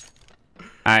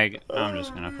yet. I'm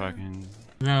just gonna fucking.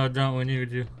 No, don't. We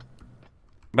need you.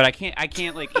 But I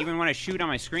can't like even when I shoot on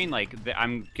my screen like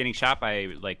I'm getting shot by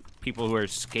like people who are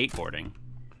skateboarding.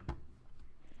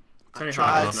 Tell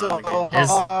Tried me so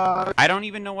how hard. I don't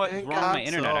even know what's It wrong with got my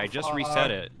internet. so I just far.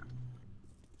 reset it.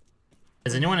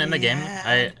 Is anyone in the game?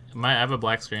 I have a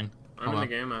black screen. I'm Hold in on.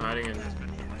 the game. I'm hiding in.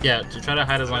 Yeah, to try to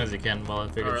hide as long as you can while I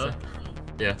figure Oh, this out.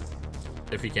 Yeah,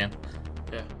 if you can.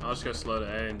 Yeah, I'll just go slow to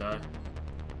A and die.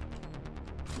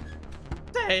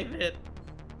 Save it.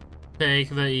 Take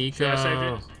the eco. Should I save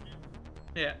it?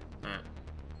 Yeah. Alright.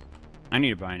 I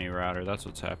need to buy a new router. That's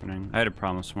what's happening. I had a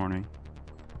problem this morning.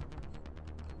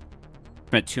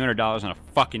 Spent $200 on a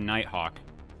fucking Nighthawk.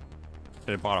 Should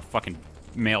have bought a fucking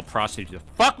male prostitute to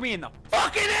fuck me in the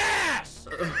fucking ass.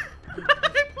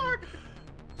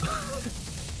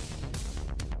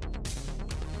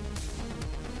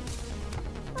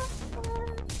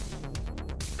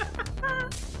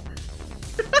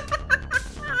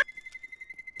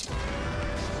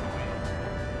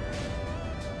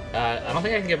 I don't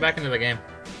think I can get back into the game.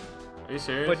 Are you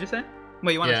serious? What'd you say?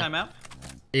 Wait, you want Yeah. a timeout?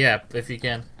 Yeah, if you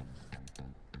can.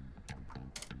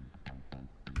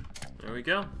 There we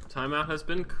go. Timeout has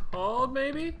been called,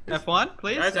 maybe? F1,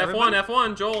 please. Guys, everybody.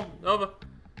 F1, Joel, Nova.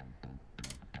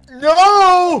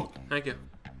 No! Thank you.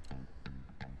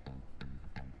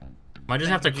 Might just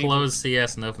have to close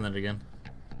CS and open it again.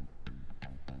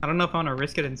 I don't know if I want to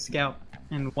risk it and scout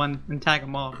and tag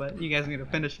them all, but you guys need to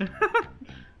finish it.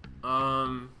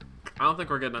 I don't think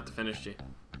we're good enough to finish, G.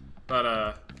 But,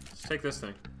 let's take this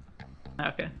thing.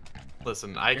 Okay.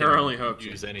 Listen, I Your can only hope,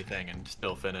 use anything and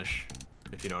still finish,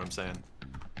 if you know what I'm saying.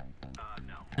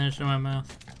 Finish in my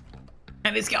mouth.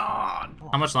 And it's gone.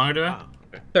 How much longer do I? Oh,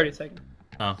 okay. 30 seconds.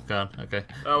 Oh god, okay.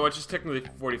 Oh, which is technically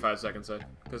 45 seconds, though,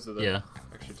 because of the Yeah.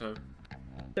 extra time.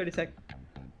 30 seconds.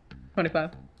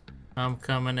 25. I'm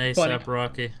coming 20. ASAP,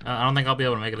 Rocky. I don't think I'll be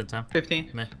able to make it in time.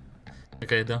 15. Meh.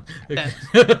 Okay, done. 10.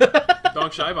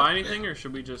 Dog, should I buy anything, or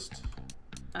should we just...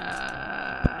 Even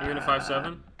a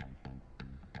 5.7?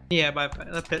 Yeah,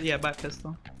 buy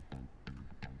pistol.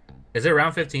 Is it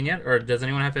round 15 yet, or does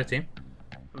anyone have 15?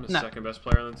 I'm the No. second best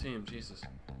player on the team, Jesus.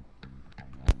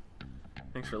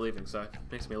 Thanks for leaving, Si.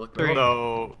 Makes me look Three. bad.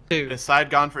 So, 2. is side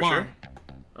gone for One. sure?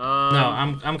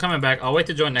 No, I'm coming back. I'll wait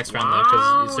to join next round though,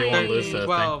 because you won't lose the 13, thing.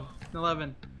 12,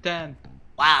 11, 10,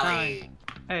 Wow. 9,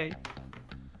 8.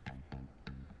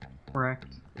 Correct.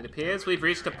 It appears we've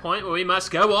reached a point where we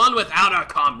must go on without our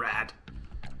comrade.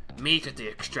 Meet at the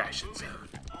extraction zone.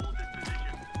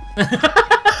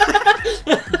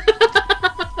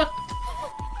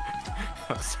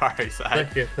 Sorry, side.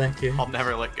 Thank you, thank you. I'll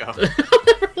never let go.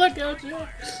 Look out, Joe.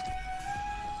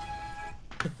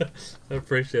 I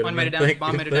appreciate One it. made it Man. down. Thank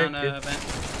Bomb you, made it down. thank you.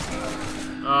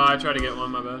 Vent. Oh, I tried to get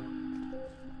one. My bad.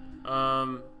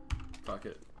 Fuck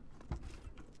it.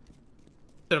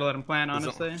 Should've let him plan,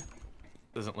 honestly.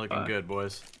 Isn't looking good,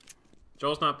 boys.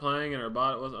 Joel's not playing, and our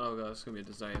bot was. Oh god, it's gonna be a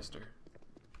disaster.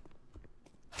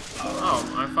 Oh,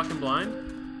 am I fucking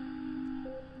blind?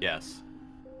 Yes.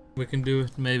 We can do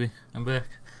it, maybe. I'm back.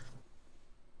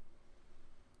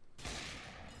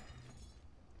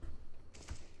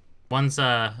 One's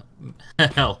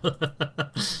hell.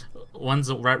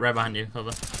 One's right behind you,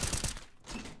 Hova.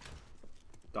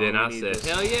 Then I we need said, this.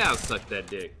 hell yeah, I'll suck that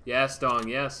dick. Yes, Dong,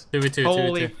 yes. 2v2,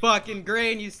 Holy 2v2. fucking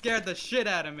grain, you scared the shit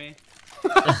out of me.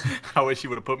 I wish you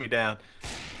would have put me down.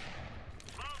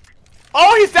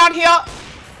 Oh, he's down here!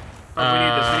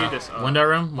 Oh, we need this. Oh. Window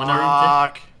room? Window room?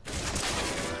 Fuck.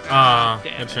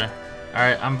 Good Damn shit.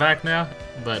 Alright, I'm back now,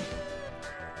 but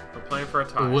We're playing for a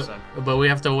tie, so. but we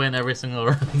have to win every single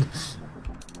round.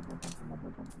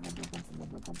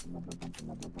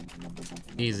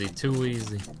 Easy, too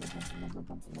easy.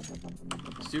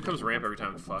 This dude comes ramp every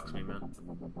time and fucks me, man.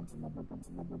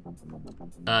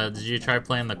 Did you try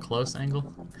playing the close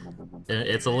angle?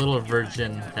 It's a little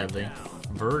virgin heavy.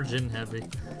 Virgin heavy.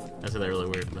 That's really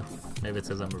weird, but maybe it's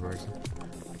because I'm a virgin.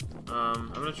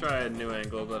 I'm gonna try a new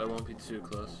angle, but I won't be too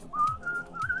close.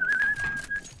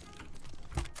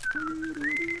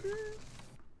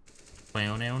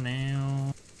 Wow,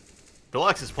 now.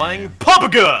 Deluxe is playing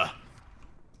Papaga!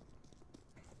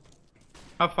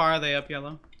 How far are they up,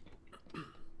 Yellow?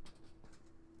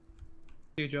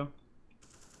 You, Joe.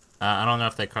 I don't know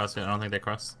if they crossed it. I don't think they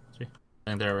crossed. Gee. I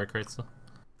think they're right crate still.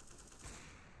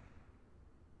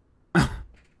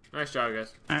 Nice job,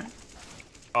 guys. Alright.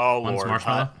 Oh, One's Lord.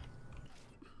 marshmallow.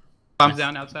 Bombs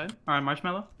down outside. Alright,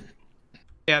 marshmallow.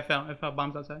 Yeah, it fell. It fell.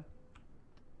 Bombs outside.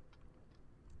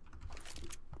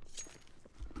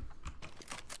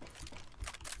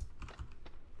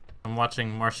 I'm watching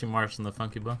Marshy Marsh and the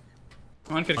Funky Bone.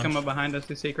 One could come up behind us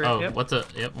to secret. Oh, Yep. what's a...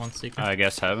 Yep, one secret. I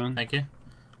guess heaven. Thank you.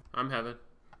 I'm heaven.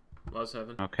 Was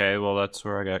heaven. Okay, well that's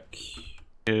where I got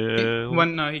killed.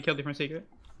 One, no, he killed you from secret.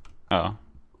 Oh.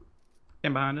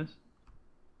 Came behind us.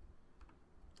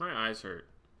 My eyes hurt.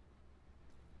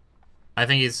 I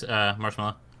think he's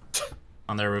marshmallow.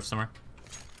 On their roof somewhere.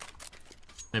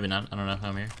 Maybe not. I don't know.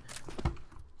 I'm here.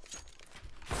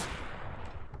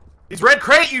 He's red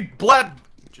crate, you blood!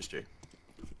 Just you.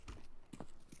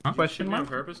 Huh? Question Shoot me on mark?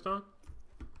 purpose, Don?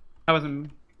 I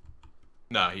wasn't.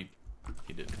 No, he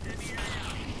didn't.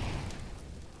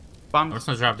 I'm Bombs. just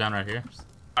gonna drop down right here.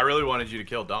 I really wanted you to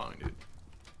kill Dong, dude.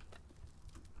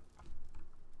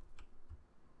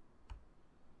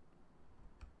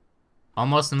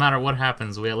 Almost no matter what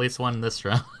happens, we at least won this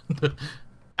round.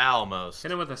 Almost.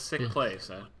 Hit him with a sick play,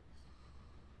 so.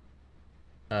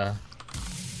 Is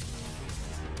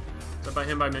that by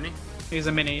him by mini? He's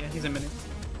a mini. He's a mini.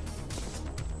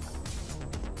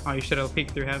 Oh, you should have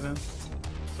peeked through heaven.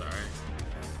 Sorry.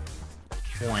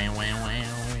 Wah, wah, wah, wah.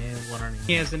 What are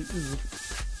He you? has an.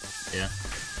 Yeah.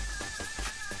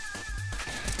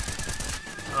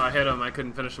 Oh, I hit him. I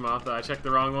couldn't finish him off, though. I checked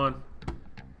the wrong one.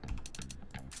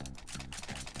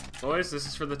 Boys, this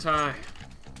is for the tie.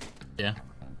 Yeah.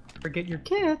 Forget your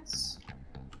kits.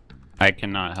 I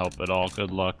cannot help at all. Good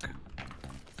luck.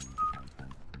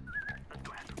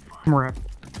 Rip.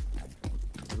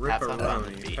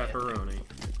 Ripperoni. Pepperoni.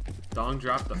 Dong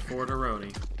dropped the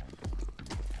Forteroni.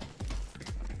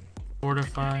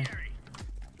 Fortify.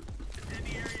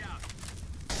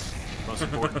 Most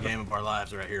important game of our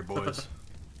lives right here, boys.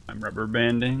 I'm rubber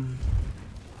banding.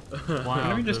 Wow.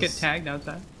 Don't we just get this- tagged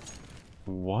outside?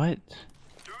 What?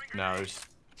 No, there's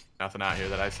nothing out here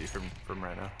that I see from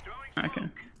right now. Okay.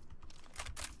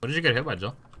 What did you get hit by,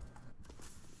 Joel?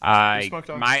 I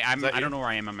smoked on. I Is that you? don't know where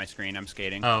I am on my screen. I'm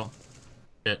skating. Oh.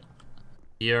 Shit.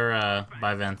 You're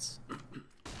by vents.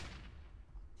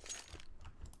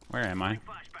 Where am I?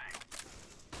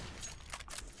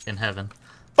 In heaven.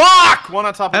 Fuck! One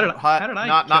on top How of did I- hut. how did I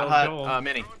not kill hut. Joel?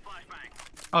 Mini.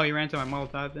 Oh, you ran to my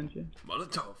Molotov, didn't you?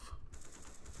 Molotov.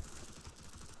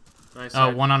 Nice. Oh,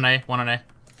 side. one on A. One on A.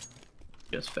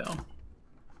 Just fell.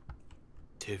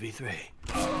 2v3.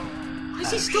 Why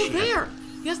is he still there?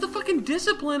 He has the fucking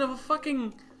discipline of a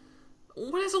fucking.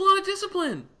 What has a lot of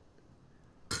discipline?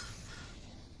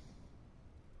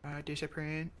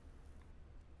 Discipline.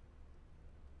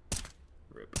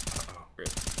 Rip. Rip. Rip.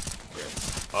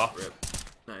 Oh. Rip.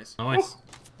 Nice. Nice.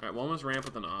 Alright, one was ramp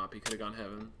with an op. He could have gone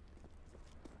heaven.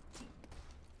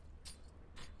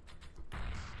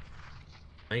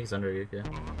 I think he's under you, yeah.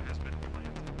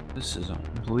 This is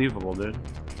unbelievable, dude.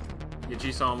 Yeah,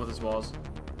 G saw him with his walls.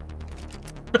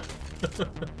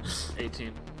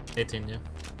 18. 18, yeah.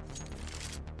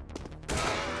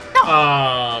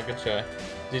 Oh, good try.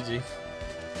 GG.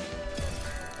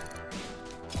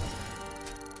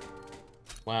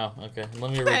 Wow, okay.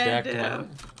 Let me redact one.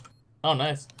 Oh,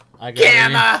 nice. I got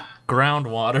Gamma!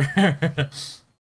 groundwater.